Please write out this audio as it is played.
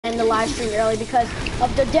the live stream early because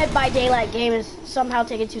of the Dead by Daylight game is somehow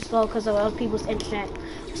taking too slow because of other people's internet.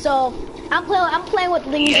 So I'm playing with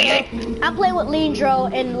Leandro. I'm playing with Leandro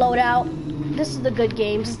in Loadout. This is the good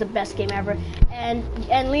game. This is the best game ever. And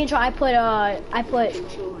Leandro, I put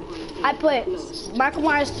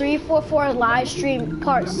Michaelmyers3444's live stream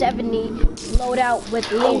part 70 Loadout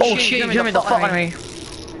with Leandro. Oh shit, you me the fuck out of me.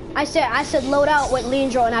 I said Loadout with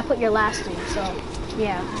Leandro and I put your last name. So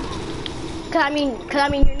yeah. Cause I mean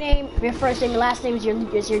your first name, your last name is your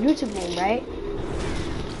YouTube name, right?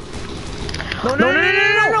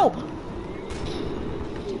 No.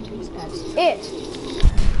 That's it.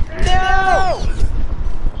 No!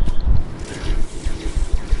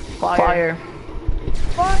 Fire.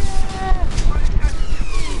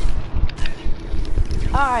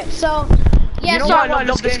 Alright, so yeah, You know so why I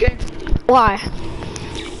love this game? Why?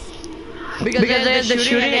 Because they're the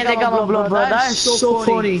shooting and they got my blood, bro. That is so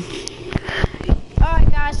funny.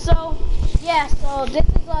 Alright guys, so yeah, so this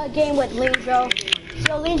is a game with Leandro.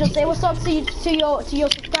 So Leandro, say what's up to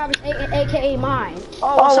your subscribers, aka mine.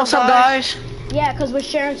 Oh, what's up, guys? Yeah, cause we're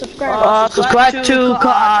sharing subscribers. Subscribe to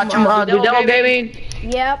the Devil Gaming.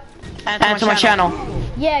 Yep. And to my channel.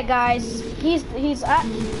 Yeah, guys, he's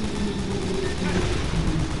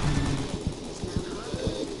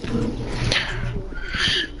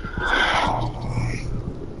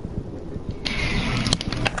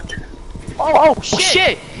Oh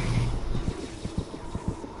shit!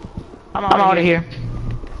 I'm out of here.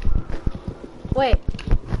 Wait.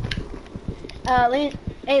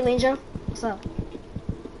 Hey, Leandro, what's up?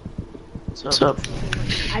 What's up?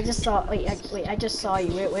 I just saw. Wait, I just saw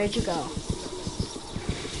you. Where'd you go?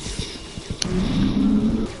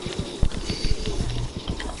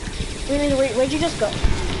 Where'd you just go?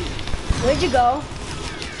 Where'd you go?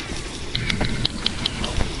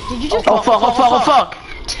 Did you just? Oh fuck!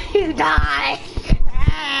 You die.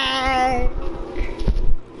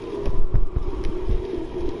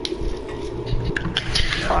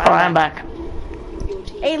 Alright, I'm back.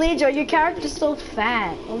 Hey, Leandro, your character's so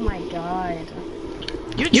fat. Oh my god.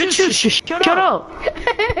 You shut up.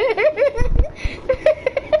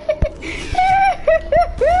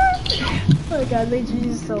 Oh my god, Leandro,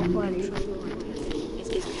 you're so funny.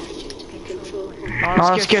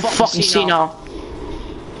 Let's get fucking see now.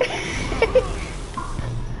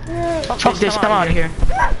 Fuck this, come out of here.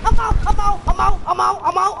 I'm out.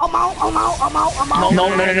 No.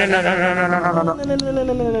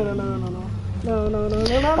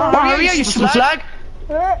 Hurry up, you stupid flag.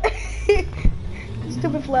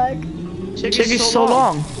 Stupid flag. Taking so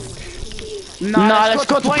long. Nah, let's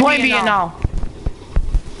go to point B now.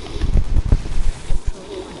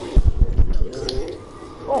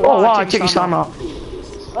 Oh wow, take your time out.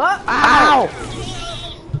 Ow!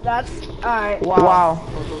 That's alright. Wow.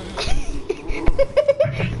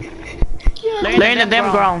 Lay in the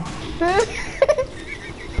damn ground.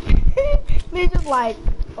 They're just like,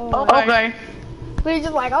 oh. Okay. They're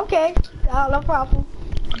just like, okay, no problem.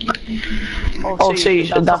 Oh,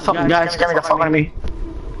 see, that fucking guy scared me the fuck out of me.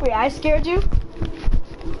 Wait, I scared you?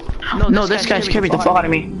 No, this guy scared me the fuck out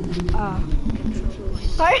of me.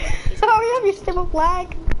 Hurry up, you stupid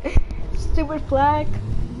flag. Stupid flag.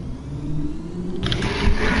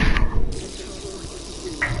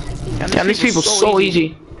 Damn, these people so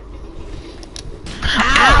easy.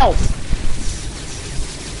 Ow!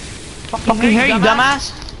 Fucking hear you,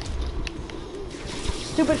 dumbass.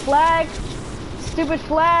 Stupid flag. Stupid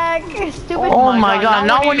flag. Stupid. Oh my god,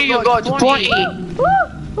 now when do you go to point E?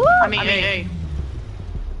 Woo! I mean, hey.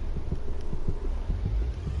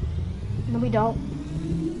 No, we don't.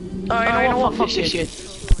 Alright, no, fuck this shit.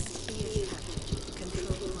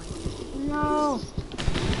 No.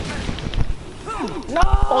 No.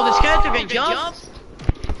 Oh, this character can jump?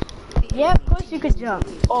 Yeah, of course you could jump.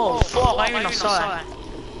 Oh, fuck, I even saw that.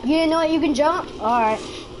 You didn't know that you can jump? Alright.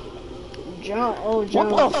 Jump, oh, jump.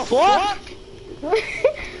 What the fuck?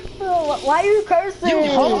 Why are you cursing? You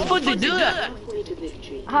hold foot to do that.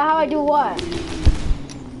 How I do what?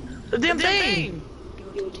 The damn thing.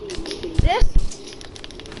 This?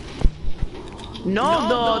 No,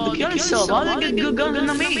 the kill yourself. How did they get good guns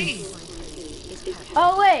into me?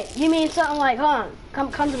 Oh wait, you mean something like, hold on, come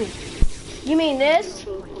to me. You mean this?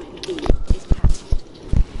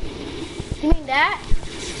 You mean that?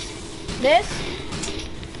 This?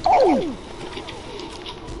 Oh!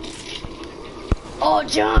 Oh,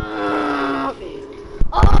 jump!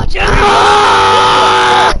 Oh, jump!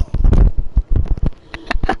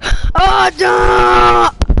 Oh,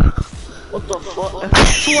 jump! What the fuck? What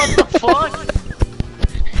the fuck?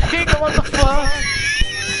 King, what the fuck?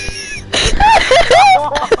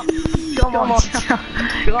 Come on.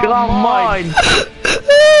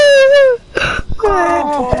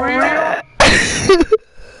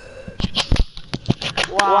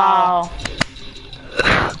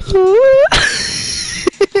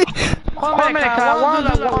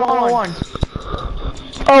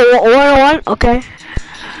 Oh, 1-on-1? Okay.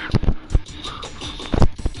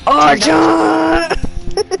 Oh, John!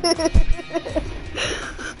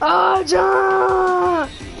 Oh, John!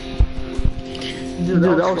 Dude,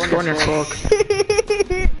 that was funny as fuck.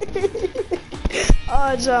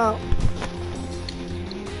 Oh, John.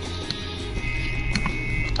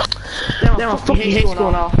 Damn, fucking hate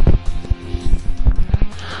school now.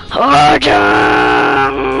 Oh,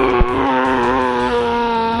 John!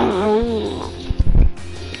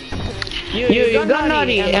 You got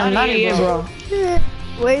naughty and naughty here, bro.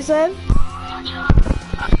 What you said?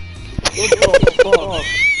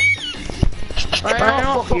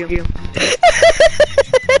 Fuck you.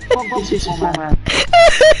 Fuck this man.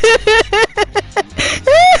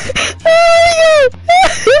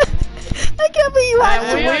 I can't believe you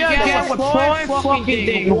watched We are getting with 4 fucking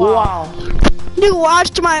things. Wow. You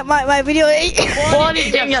watched my video. Funny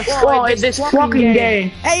thing as fuck in this fucking game.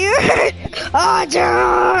 Hey, you heard? Oh,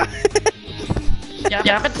 John! Yeah,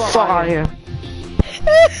 get the fuck out of here.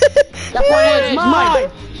 That one is mine.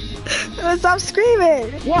 Stop screaming.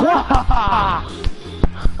 What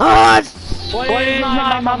is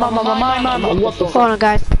mine? What the fuck? Hold on,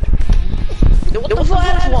 guys. What the fuck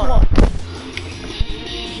is this one?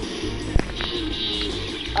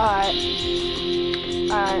 Alright.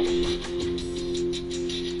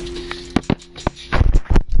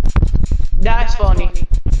 That's funny.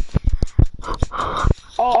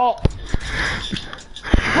 Oh.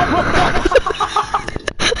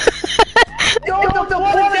 Yo, the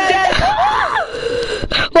one dead.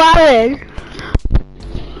 What?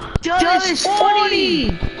 That is funny.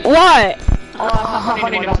 What? Oh,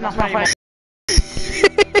 that's not funny.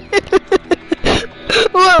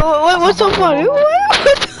 What's so funny?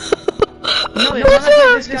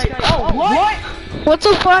 Oh, what? What's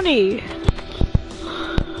so funny?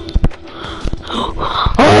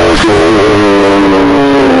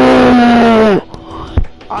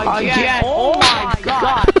 Again. Oh my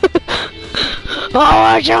god.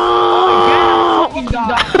 Oh, John! Fucking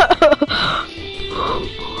god.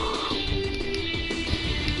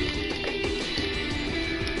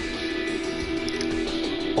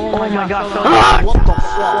 Oh my god. What the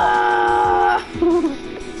fuck?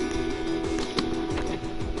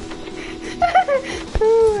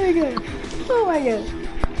 Oh my god. Oh my god.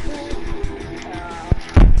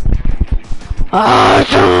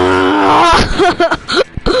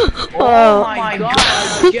 Oh my god,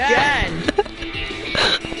 again!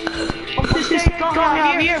 Fuck this guy, come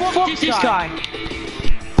out here, fuck this guy!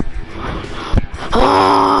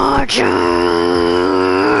 Oh, John!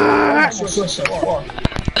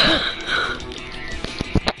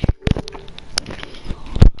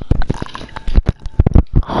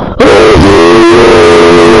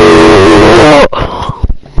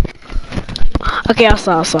 Okay, I'll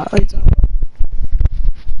stop.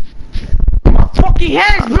 Fucking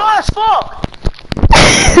head is blue as fuck!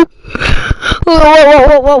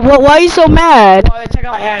 Why are you so mad? Oh, check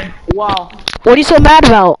out my hand. Wow. What are you so mad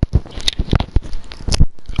about?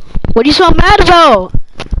 What are you so mad about?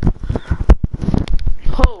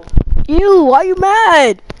 Who? You, why are you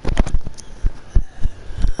mad?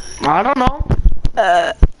 I don't know.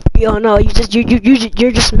 Yo, no,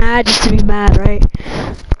 you're just mad just to be mad, right?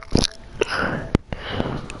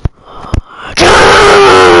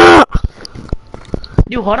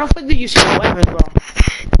 Dude, how the fuck did you say weapons, bro?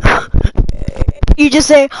 You just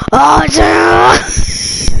say, oh, damn!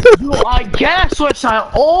 Dude, I get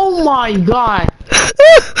suicide. Oh my god.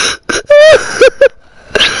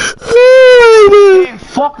 Damn,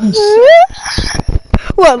 fucking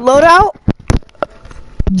What, loadout?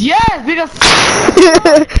 yes, because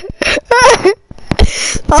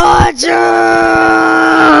Oh,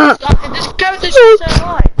 damn! this character suicide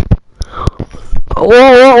line.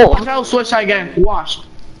 Whoa. Watch out, suicide again. Watch.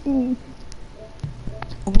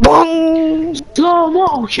 Bong! Slow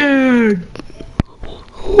motion.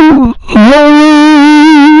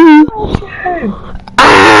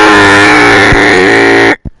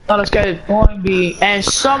 Now let's get it. Point B and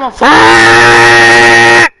some of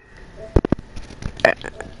Alright,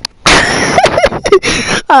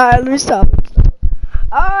 let me stop.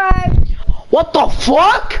 Alright. what the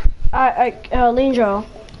fuck? Leandro.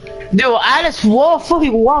 Dude, Alice wall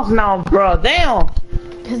fucking walls now, bro. Damn.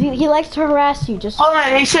 Because he likes to harass you, just... Hold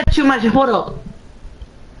on, he said too much. Hold up.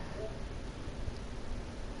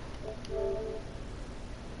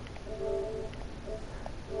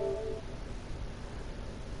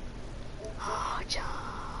 Oh, John.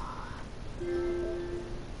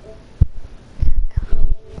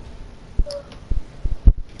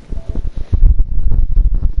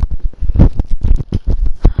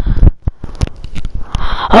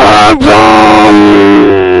 Oh,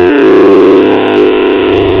 John!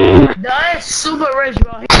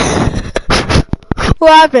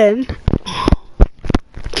 What happened?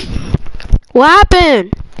 What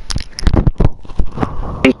happened?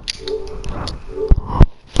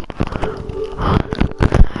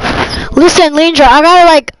 Listen, Leandro,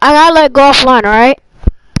 I gotta let go offline, alright?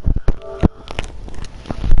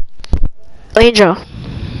 Leandro.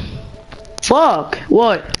 Fuck.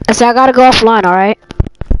 What? I said I gotta go offline, alright?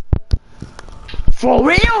 For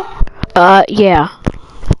real? Yeah.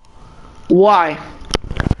 Why?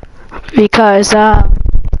 Because, I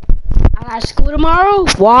got school tomorrow.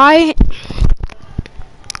 Why?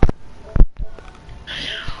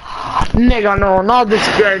 Nigga, no, not this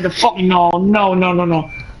guy. The fucking no.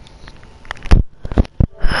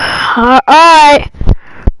 Alright,